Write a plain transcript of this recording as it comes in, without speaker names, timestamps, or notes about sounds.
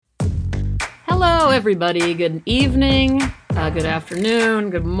Hello, everybody. Good evening, good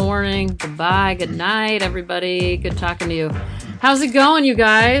afternoon, good morning, goodbye, good night, everybody. Good talking to you. How's it going, you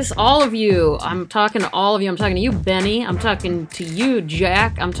guys? All of you. I'm talking to all of you. I'm talking to you, Benny. I'm talking to you,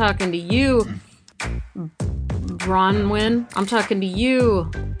 Jack. I'm talking to you, Bronwyn. I'm talking to you,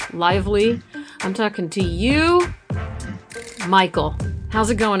 Lively. I'm talking to you, Michael.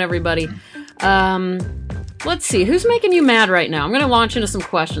 How's it going, everybody? Let's see. Who's making you mad right now? I'm going to launch into some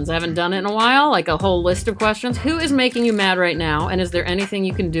questions. I haven't done it in a while, like a whole list of questions. Who is making you mad right now, and is there anything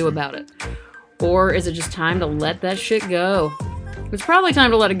you can do about it? Or is it just time to let that shit go? It's probably time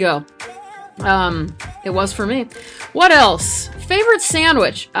to let it go. It was for me. What else? Favorite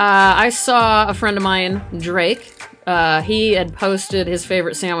sandwich? I saw a friend of mine, Drake. He had posted his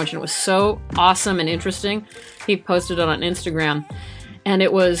favorite sandwich, and it was so awesome and interesting. He posted it on Instagram. And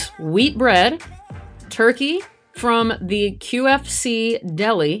it was wheat bread, turkey from the QFC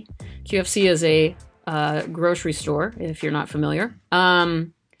deli. QFC is a grocery store, if you're not familiar.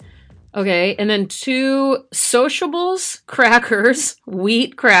 Okay, and then 2 Sociables crackers,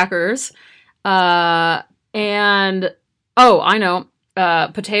 wheat crackers, and, oh, I know,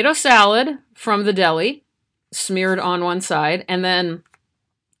 potato salad from the deli, smeared on one side, and then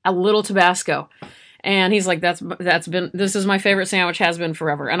a little Tabasco. And he's like, this is my favorite sandwich, has been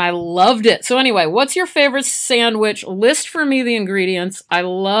forever. And I loved it. So anyway, what's your favorite sandwich? List for me the ingredients. I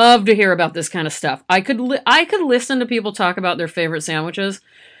love to hear about this kind of stuff. I could listen to people talk about their favorite sandwiches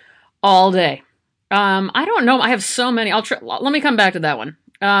all day. I don't know. I have so many. Let me come back to that one.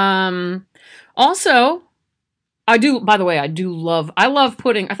 Also, I love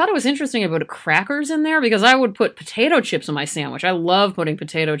putting, I thought it was interesting about crackers in there because I would put potato chips in my sandwich. I love putting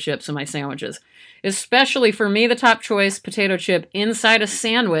potato chips in my sandwiches. Especially for me, the top choice potato chip inside a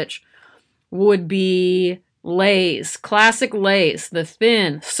sandwich would be Lay's. Classic Lay's. The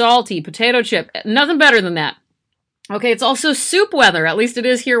thin, salty potato chip. Nothing better than that. Okay, it's also soup weather. At least it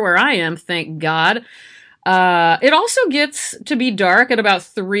is here where I am, thank God. It also gets to be dark at about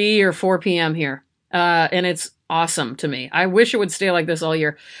 3 or 4 p.m. here. And it's awesome to me. I wish it would stay like this all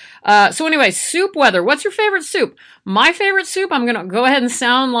year. So anyway, soup weather. What's your favorite soup? My favorite soup, I'm going to go ahead and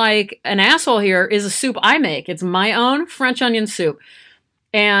sound like an asshole here, is a soup I make. It's my own French onion soup.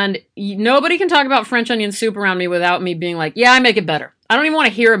 And nobody can talk about French onion soup around me without me being like, yeah, I make it better. I don't even want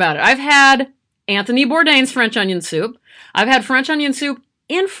to hear about it. I've had Anthony Bourdain's French onion soup. I've had French onion soup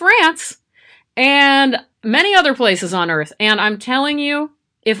in France and many other places on earth. And I'm telling you,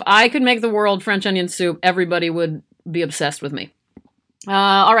 if I could make the world French onion soup, everybody would be obsessed with me.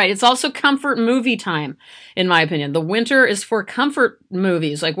 All right, it's also comfort movie time, in my opinion. The winter is for comfort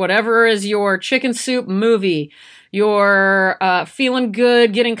movies, like whatever is your chicken soup movie, your feeling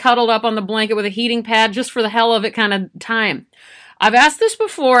good, getting cuddled up on the blanket with a heating pad, just for the hell of it kind of time. I've asked this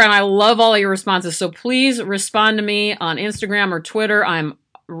before, and I love all of your responses, so please respond to me on Instagram or Twitter. I'm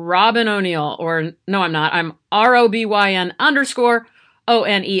Robin O'Neill, or no, I'm not. I'm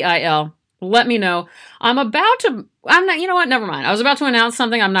ROBYN_ONEIL. Let me know. I'm not, you know what? Never mind. I was about to announce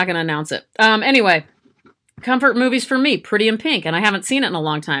something. I'm not going to announce it. Anyway, comfort movies for me, Pretty in Pink, and I haven't seen it in a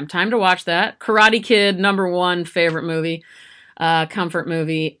long time. Time to watch that. Karate Kid, #1 favorite movie, comfort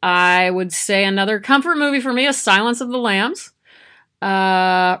movie. I would say another comfort movie for me is Silence of the Lambs.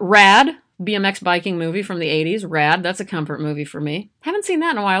 Rad, BMX biking movie from the 80s. Rad, that's a comfort movie for me. Haven't seen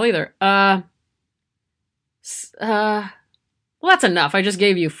that in a while either. Well, that's enough. I just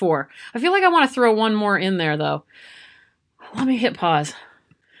gave you 4. I feel like I want to throw one more in there, though. Let me hit pause.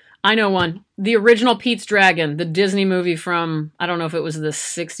 I know one. The original Pete's Dragon, the Disney movie from, I don't know if it was the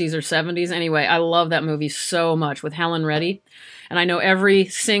 60s or 70s. Anyway, I love that movie so much with Helen Reddy. And I know every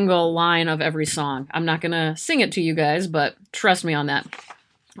single line of every song. I'm not going to sing it to you guys, but trust me on that.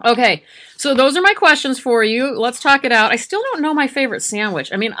 Okay, so those are my questions for you. Let's talk it out. I still don't know my favorite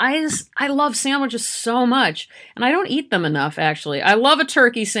sandwich. I mean, I love sandwiches so much, and I don't eat them enough, actually. I love a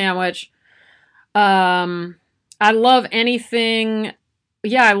turkey sandwich. I love anything.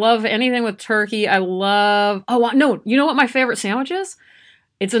 Yeah, I love anything with turkey. Oh, no, you know what my favorite sandwich is?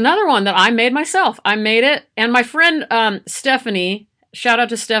 It's another one that I made myself. I made it, and my friend Stephanie, shout out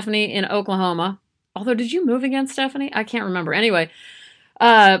to Stephanie in Oklahoma. Although, did you move again, Stephanie? I can't remember. Anyway,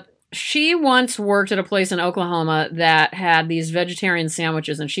 she once worked at a place in Oklahoma that had these vegetarian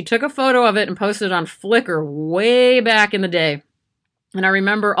sandwiches, and she took a photo of it and posted it on Flickr way back in the day. And I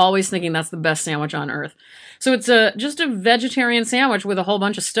remember always thinking that's the best sandwich on earth. So it's just a vegetarian sandwich with a whole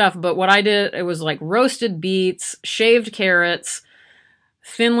bunch of stuff. But what I did, it was like roasted beets, shaved carrots,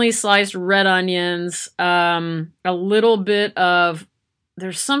 thinly sliced red onions, a little bit of,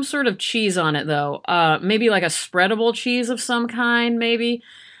 there's some sort of cheese on it though. Maybe like a spreadable cheese of some kind, maybe.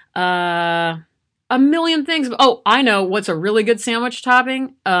 a million things. Oh, I know what's a really good sandwich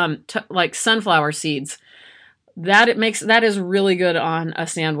topping. Like sunflower seeds. That is really good on a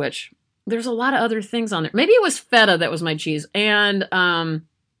sandwich. There's a lot of other things on there. Maybe it was feta that was my cheese, and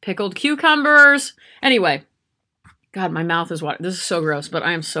pickled cucumbers. Anyway, God, my mouth is watering. This is so gross, but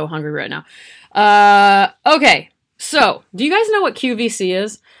I am so hungry right now. Okay, so do you guys know what QVC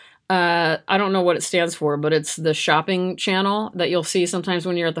is? I don't know what it stands for, but it's the shopping channel that you'll see sometimes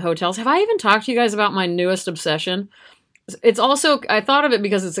when you're at the hotels. Have I even talked to you guys about my newest obsession? It's also, I thought of it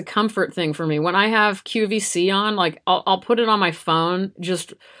because it's a comfort thing for me. When I have QVC on, like I'll put it on my phone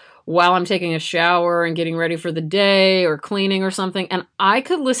just while I'm taking a shower and getting ready for the day or cleaning or something. And I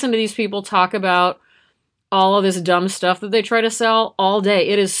could listen to these people talk about all of this dumb stuff that they try to sell all day.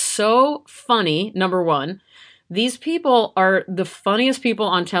 It is so funny, number one. These people are the funniest people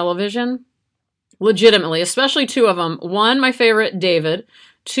on television, legitimately, especially two of them. One, my favorite, David.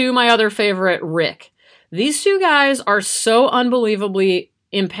 Two, my other favorite, Rick. These two guys are so unbelievably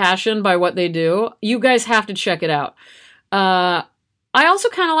impassioned by what they do. You guys have to check it out. I also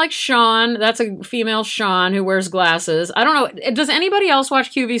kind of like Sean. That's a female Sean who wears glasses. I don't know. Does anybody else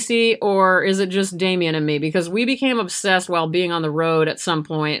watch QVC, or is it just Damien and me? Because we became obsessed while being on the road at some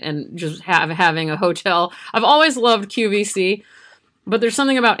point and just having a hotel. I've always loved QVC, but there's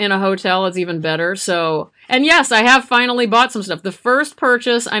something about in a hotel that's even better. So, and yes, I have finally bought some stuff. The first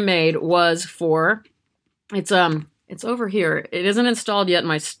purchase I made was for, it's over here. It isn't installed yet in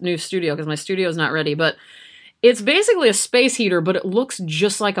my new studio because my studio is not ready, but it's basically a space heater, but it looks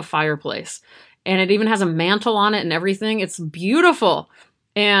just like a fireplace. And it even has a mantle on it and everything. It's beautiful.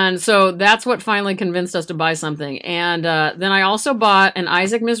 And so that's what finally convinced us to buy something. And then I also bought an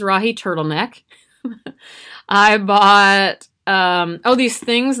Isaac Mizrahi turtleneck. I bought, these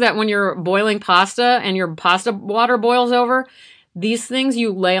things that when you're boiling pasta and your pasta water boils over, these things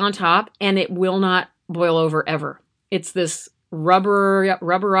you lay on top and it will not boil over ever. It's this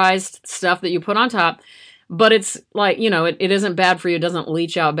rubberized stuff that you put on top. But it's like, it isn't bad for you. It doesn't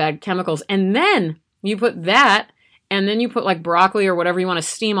leach out bad chemicals. And then you put that, and then you put like broccoli or whatever you want to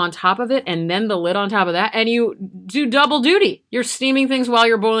steam on top of it, and then the lid on top of that, and you do double duty. You're steaming things while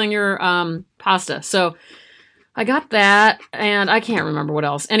you're boiling your pasta. So I got that, and I can't remember what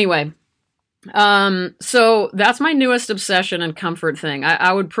else. Anyway, so that's my newest obsession and comfort thing.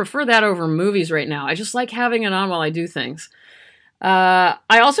 I would prefer that over movies right now. I just like having it on while I do things.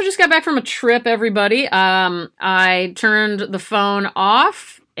 I also just got back from a trip, everybody. I turned the phone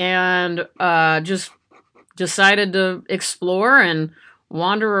off and just decided to explore and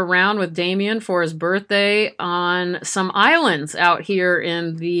wander around with Damien for his birthday on some islands out here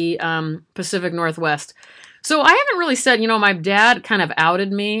in the Pacific Northwest. So I haven't really said, my dad kind of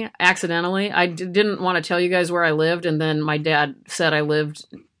outed me accidentally. I didn't want to tell you guys where I lived, and then my dad said I lived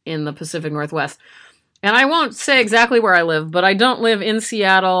in the Pacific Northwest. And I won't say exactly where I live, but I don't live in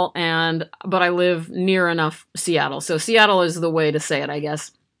Seattle, but I live near enough Seattle. So Seattle is the way to say it, I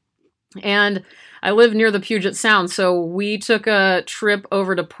guess. And I live near the Puget Sound, so we took a trip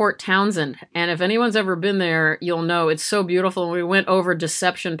over to Port Townsend. And if anyone's ever been there, you'll know it's so beautiful. And we went over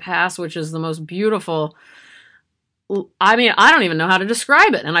Deception Pass, which is the most beautiful. I mean, I don't even know how to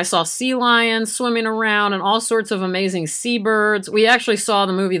describe it. And I saw sea lions swimming around and all sorts of amazing seabirds. We actually saw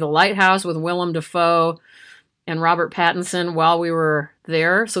the movie The Lighthouse with Willem Dafoe and Robert Pattinson while we were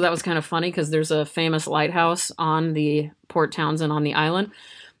there. So that was kind of funny because there's a famous lighthouse on the Port Townsend on the island.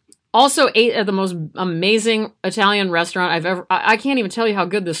 Also ate at the most amazing Italian restaurant I can't even tell you how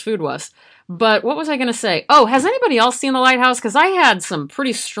good this food was. But what was I going to say? Oh, has anybody else seen The Lighthouse? Because I had some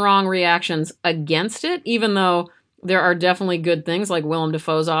pretty strong reactions against it, even though there are definitely good things, like Willem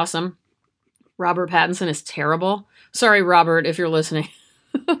Dafoe's awesome. Robert Pattinson is terrible. Sorry, Robert, if you're listening.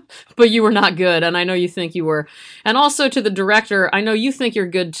 But you were not good, and I know you think you were. And also to the director, I know you think you're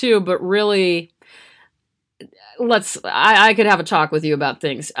good too, but really, I could have a talk with you about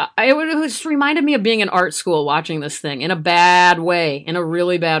things. It just reminded me of being in art school watching this thing in a bad way, in a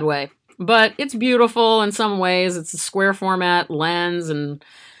really bad way. But it's beautiful in some ways. It's a square format lens, and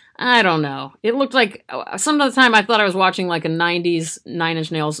I don't know. It looked like, some of the time I thought I was watching like a 90s Nine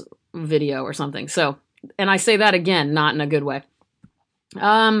Inch Nails video or something. So, and I say that again, not in a good way.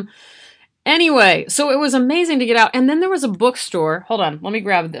 Anyway, so it was amazing to get out. And then there was a bookstore. Hold on, let me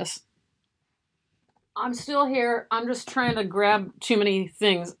grab this. I'm still here. I'm just trying to grab too many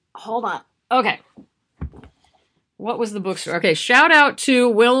things. Hold on. Okay. What was the bookstore? Okay, shout out to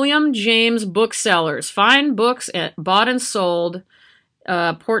William James Booksellers. Fine books bought and sold.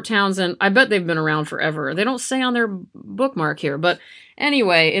 Port Townsend. I bet they've been around forever. They don't say on their bookmark here, but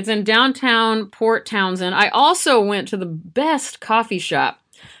anyway, it's in downtown Port Townsend. I also went to the best coffee shop.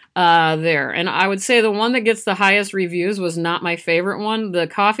 there. And I would say the one that gets the highest reviews was not my favorite one. The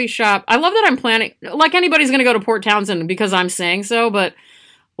coffee shop. I love that I'm planning, like anybody's going to go to Port Townsend because I'm saying so, but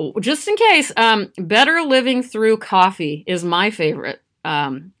just in case, Better Living Through Coffee is my favorite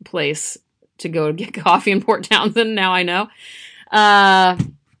place to go get coffee in Port Townsend. Now I know.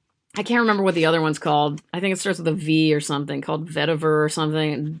 I can't remember what the other one's called. I think it starts with a V or something, called Vetiver or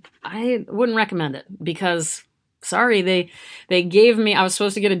something. I wouldn't recommend it because, sorry, they gave me, I was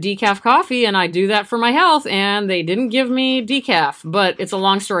supposed to get a decaf coffee, and I do that for my health, and they didn't give me decaf. But it's a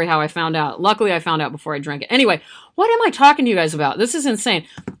long story how I found out. Luckily, I found out before I drank it. Anyway, what am I talking to you guys about? This is insane.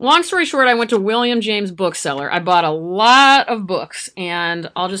 Long story short, I went to William James Bookseller. I bought a lot of books,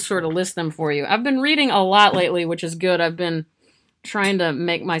 and I'll just sort of list them for you. I've been reading a lot lately, which is good. I've been trying to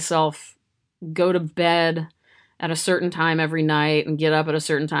make myself go to bed at a certain time every night and get up at a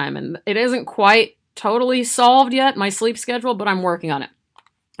certain time. And it isn't quite totally solved yet, my sleep schedule, but I'm working on it.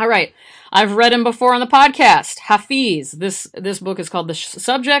 All right. I've read him before on the podcast. Hafiz. This book is called The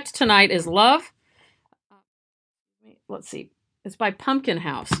Subject Tonight is Love. Let's see. It's by Pumpkin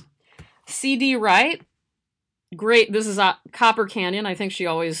House. C.D. Wright. Great. This is Copper Canyon. I think she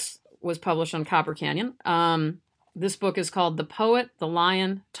always was published on Copper Canyon. This book is called The Poet, the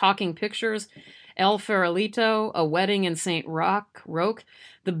Lion, Talking Pictures, El Farolito, A Wedding in St. Roque,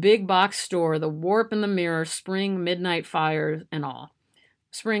 The Big Box Store, The Warp in the Mirror, Spring, Midnight Fire, and all.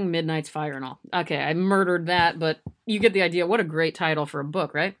 Spring, Midnight's Fire, and all. Okay, I murdered that, but you get the idea. What a great title for a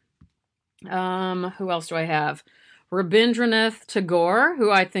book, right? Who else do I have? Rabindranath Tagore,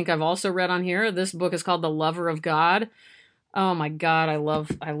 who I think I've also read on here. This book is called The Lover of God. Oh my God, I love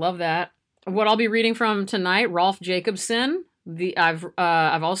that. What I'll be reading from tonight, Rolf Jacobsen. I've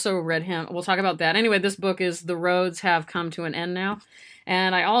also read him. We'll talk about that. Anyway, this book is The Roads Have Come to an End Now.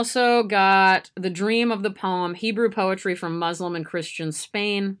 And I also got The Dream of the Poem, Hebrew Poetry from Muslim and Christian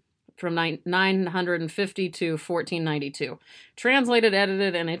Spain from 950 to 1492. Translated,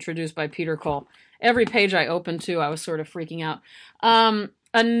 edited, and introduced by Peter Cole. Every page I opened to, I was sort of freaking out.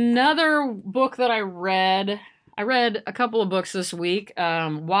 Another book that I read a couple of books this week.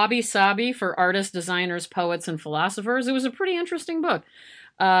 Wabi Sabi for Artists, Designers, Poets, and Philosophers. It was a pretty interesting book.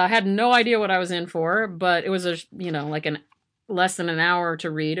 I had no idea what I was in for, but it was less than an hour to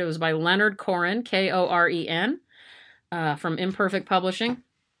read. It was by Leonard Koren, Koren, from Imperfect Publishing.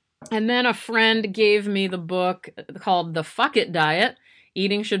 And then a friend gave me the book called The Fuck It Diet,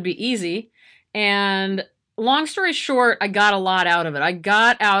 Eating Should Be Easy. And long story short, I got a lot out of it. I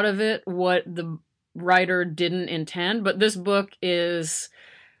got out of it what the writer didn't intend, but this book is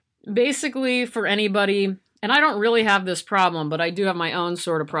basically for anybody, and I don't really have this problem, but I do have my own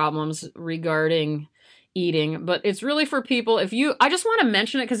sort of problems regarding eating, but it's really for people. I just want to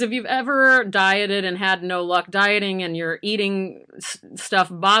mention it because if you've ever dieted and had no luck dieting and your eating stuff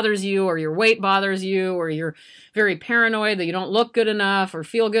bothers you, or your weight bothers you, or you're very paranoid that you don't look good enough or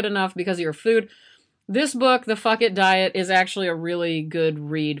feel good enough because of your food, this book, The Fuck It Diet, is actually a really good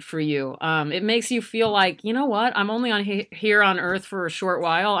read for you. It makes you feel like, you know what, I'm only here on Earth for a short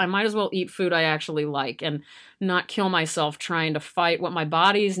while. I might as well eat food I actually like and not kill myself trying to fight what my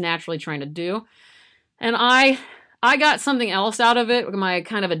body's naturally trying to do. And I got something else out of it, my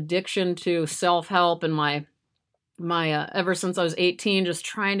kind of addiction to self-help and my ever since I was 18, just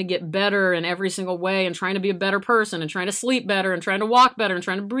trying to get better in every single way and trying to be a better person and trying to sleep better and trying to walk better and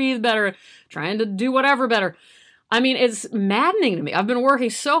trying to breathe better, trying to do whatever better. I mean, it's maddening to me. I've been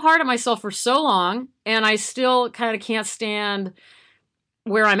working so hard at myself for so long, and I still kind of can't stand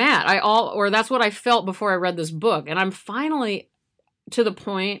where I'm at. Or that's what I felt before I read this book. And I'm finally to the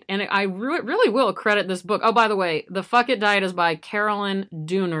point, and I really will credit this book. Oh, by the way, The Fuck It Diet is by Carolyn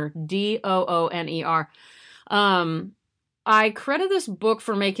Dooner, Dooner. I credit this book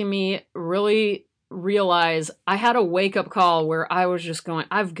for making me really realize I had a wake-up call where I was just going,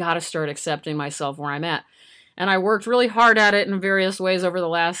 I've got to start accepting myself where I'm at. And I worked really hard at it in various ways over the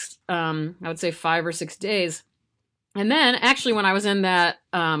last, I would say 5 or 6 days. And then, actually, when I was in that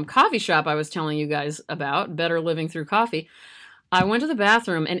coffee shop I was telling you guys about, Better Living Through Coffee, I went to the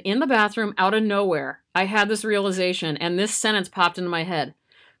bathroom, and in the bathroom, out of nowhere, I had this realization, and this sentence popped into my head.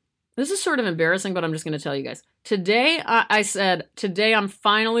 This is sort of embarrassing, but I'm just going to tell you guys. Today, I said, today I'm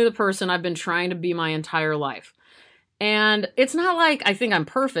finally the person I've been trying to be my entire life. And it's not like I think I'm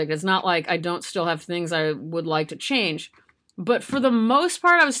perfect. It's not like I don't still have things I would like to change. But for the most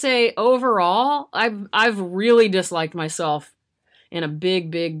part, I would say overall, I've really disliked myself in a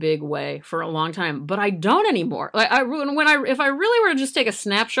big way for a long time, but I don't anymore. Like if I really were to just take a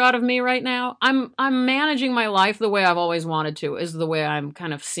snapshot of me right now, I'm managing my life the way I've always wanted to, is the way I'm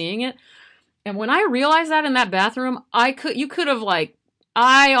kind of seeing it. And when I realized that in that bathroom, you could have like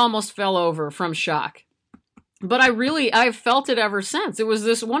I almost fell over from shock. But I've felt it ever since. It was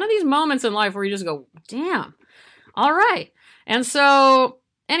this one of these moments in life where you just go, damn, all right. And so,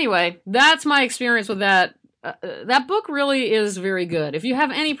 anyway, that's my experience with that. That book really is very good. If you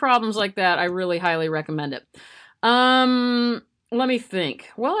have any problems like that, I really highly recommend it. Let me think.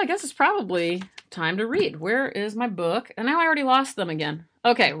 Well, I guess it's probably time to read. Where is my book? And now I already lost them again.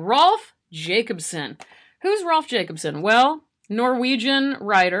 Okay, Rolf Jacobsen. Who's Rolf Jacobsen? Well, Norwegian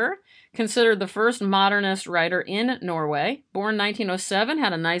writer, considered the first modernist writer in Norway. Born 1907,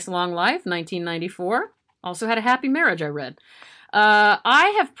 had a nice long life, 1994. Also had a happy marriage, I read.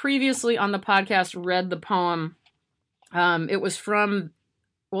 I have previously on the podcast read the poem. It was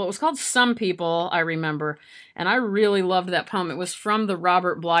called Some People, I remember, and I really loved that poem. It was from the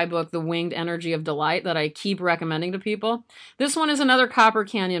Robert Bly book, The Winged Energy of Delight, that I keep recommending to people. This one is another Copper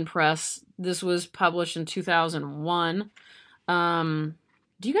Canyon Press. This was published in 2001.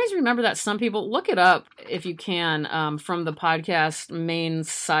 Do you guys remember that Some People? Look it up if you can, from the podcast main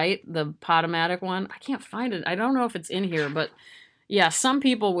site, the Podomatic one. I can't find it. I don't know if it's in here, but yeah, Some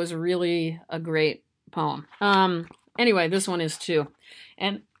People was really a great poem. Anyway, this one is too.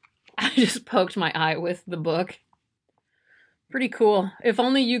 And I just poked my eye with the book. Pretty cool. If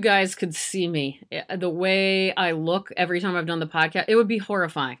only you guys could see me. The way I look every time I've done the podcast, it would be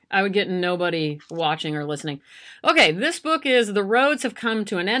horrifying. I would get nobody watching or listening. Okay, this book is The Roads Have Come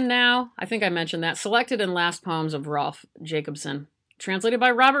to an End Now. I think I mentioned that. Selected and Last Poems of Rolf Jacobsen. Translated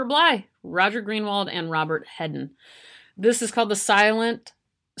by Robert Bly, Roger Greenwald, and Robert Hedden. This is called The Silence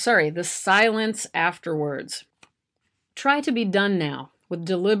Afterwards. Try to be done now, with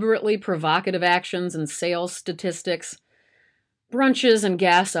deliberately provocative actions and sales statistics, brunches and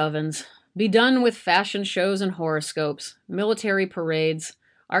gas ovens. Be done with fashion shows and horoscopes, military parades,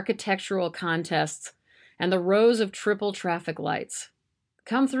 architectural contests, and the rows of triple traffic lights.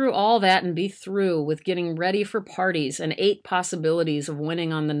 Come through all that and be through with getting ready for parties and 8 possibilities of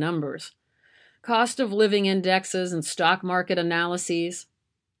winning on the numbers. Cost of living indexes and stock market analyses.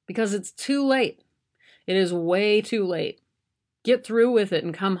 Because it's too late. It is way too late. Get through with it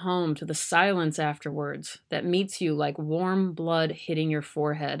and come home to the silence afterwards that meets you like warm blood hitting your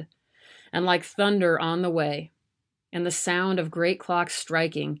forehead, and like thunder on the way, and the sound of great clocks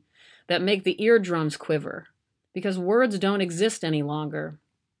striking that make the eardrums quiver, because words don't exist any longer.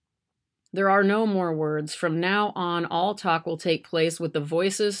 There are no more words. From now on, all talk will take place with the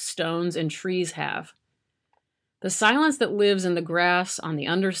voices stones and trees have. The silence that lives in the grass on the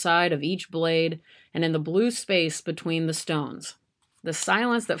underside of each blade and in the blue space between the stones. The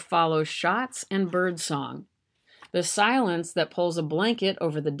silence that follows shots and birdsong. The silence that pulls a blanket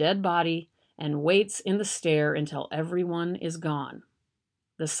over the dead body and waits in the stair until everyone is gone.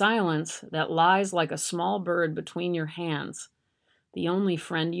 The silence that lies like a small bird between your hands, the only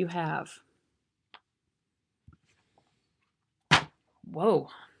friend you have. Whoa.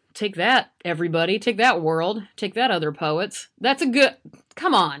 Take that, everybody. Take that, world. Take that, other poets. That's a good...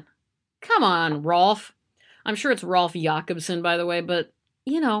 Come on, Rolf. I'm sure it's Rolf Jacobsen, by the way, but,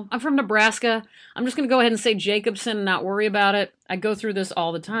 I'm from Nebraska. I'm just going to go ahead and say Jacobsen and not worry about it. I go through this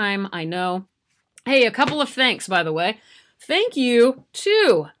all the time, I know. Hey, a couple of thanks, by the way. Thank you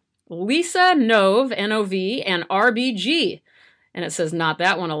to Lisa Nove, N-O-V, and RBG. And it says not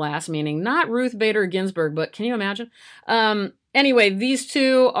that one, alas, meaning not Ruth Bader Ginsburg, but can you imagine? Anyway, these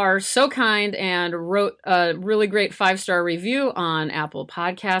two are so kind and wrote a really great 5-star review on Apple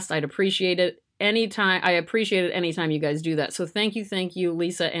Podcasts. I'd appreciate it anytime. I appreciate it anytime you guys do that. So thank you,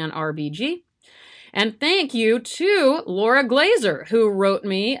 Lisa and RBG. And thank you to Laura Glazer, who wrote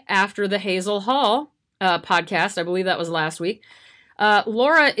me after the Hazel Hall podcast. I believe that was last week.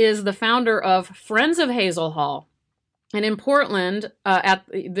 Laura is the founder of Friends of Hazel Hall. And in Portland,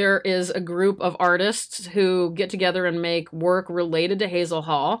 there is a group of artists who get together and make work related to Hazel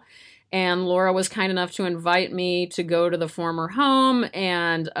Hall. And Laura was kind enough to invite me to go to the former home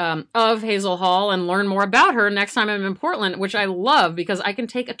and of Hazel Hall and learn more about her next time I'm in Portland, which I love because I can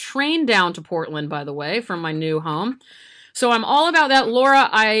take a train down to Portland, by the way, from my new home. So I'm all about that. Laura,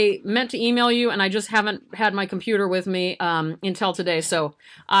 I meant to email you, and I just haven't had my computer with me until today. So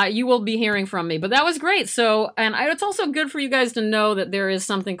you will be hearing from me. But that was great. So, and it's also good for you guys to know that there is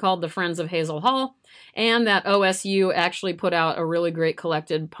something called the Friends of Hazel Hall, and that OSU actually put out a really great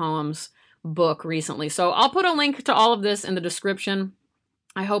collected poems book recently. So I'll put a link to all of this in the description.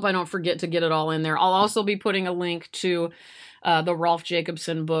 I hope I don't forget to get it all in there. I'll also be putting a link to the Rolf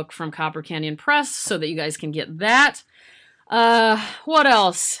Jacobsen book from Copper Canyon Press so that you guys can get that. What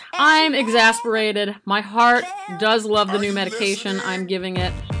else? I'm exasperated. My heart does love the new medication I'm giving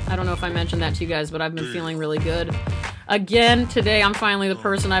it. I don't know if I mentioned that to you guys, but I've been feeling really good. Again, today I'm finally the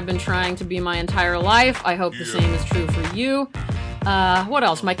person I've been trying to be my entire life. I hope the same is true for you. What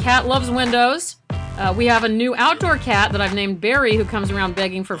else? My cat loves windows. We have a new outdoor cat that I've named Barry, who comes around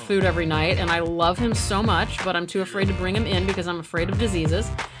begging for food every night, and I love him so much, but I'm too afraid to bring him in because I'm afraid of diseases.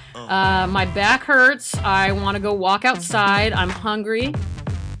 My back hurts. I want to go walk outside. I'm hungry.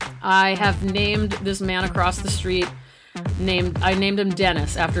 I have named this man across the street. I named him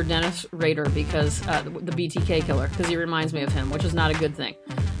Dennis after Dennis Rader because the BTK killer, because he reminds me of him, which is not a good thing.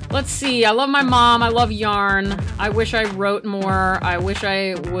 Let's see. I love my mom. I love yarn. I wish I wrote more. I wish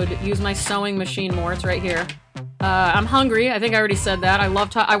I would use my sewing machine more. It's right here. I'm hungry. I think I already said that. I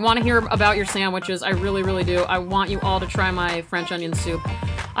want to hear about your sandwiches. I really, really do. I want you all to try my French onion soup.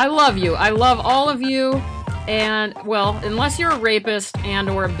 I love you. I love all of you. And, well, unless you're a rapist and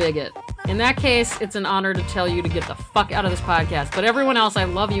or a bigot. In that case, it's an honor to tell you to get the fuck out of this podcast. But everyone else, I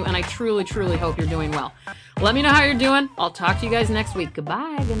love you, and I truly, truly hope you're doing well. Let me know how you're doing. I'll talk to you guys next week.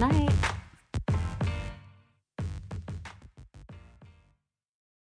 Goodbye. Good night.